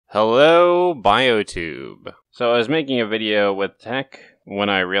Hello, BioTube. So I was making a video with tech when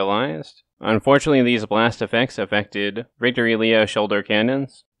I realized, unfortunately these blast effects affected Victory Leo shoulder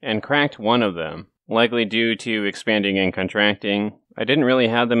cannons, and cracked one of them, likely due to expanding and contracting. I didn't really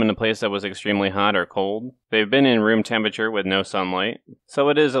have them in a place that was extremely hot or cold. They've been in room temperature with no sunlight, so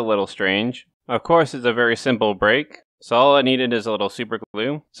it is a little strange. Of course, it's a very simple break, so all I needed is a little super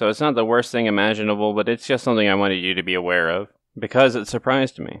glue, so it's not the worst thing imaginable, but it's just something I wanted you to be aware of, because it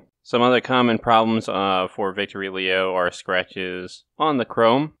surprised me. Some other common problems for Victory Leo are scratches on the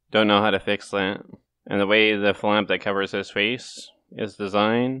chrome. Don't know how to fix that. And the way the flap that covers his face is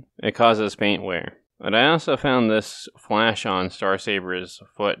designed, it causes paint wear. But I also found this flash on Star Saber's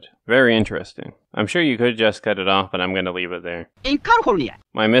foot very interesting. I'm sure you could just cut it off, but I'm going to leave it there. In California,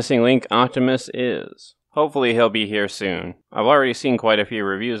 My missing link, Optimus, is. Hopefully he'll be here soon. I've already seen quite a few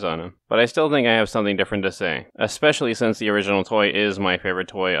reviews on him, but I still think I have something different to say, especially since the original toy is my favorite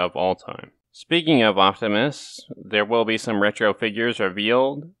toy of all time. Speaking of Optimus, there will be some retro figures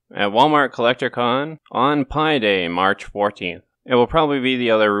revealed at Walmart CollectorCon on Pi Day, March 14th. It will probably be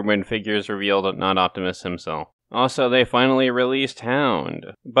the other rumored figures revealed, not Optimus himself. Also, they finally released Hound,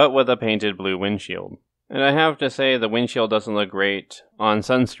 but with a painted blue windshield. And I have to say, the windshield doesn't look great on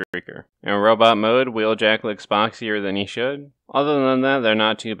Sunstreaker. In robot mode, Wheeljack looks boxier than he should. Other than that, they're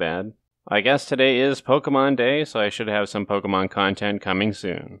not too bad. I guess today is Pokemon Day, so I should have some Pokemon content coming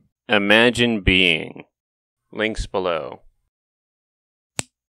soon. Imagine being. Links below.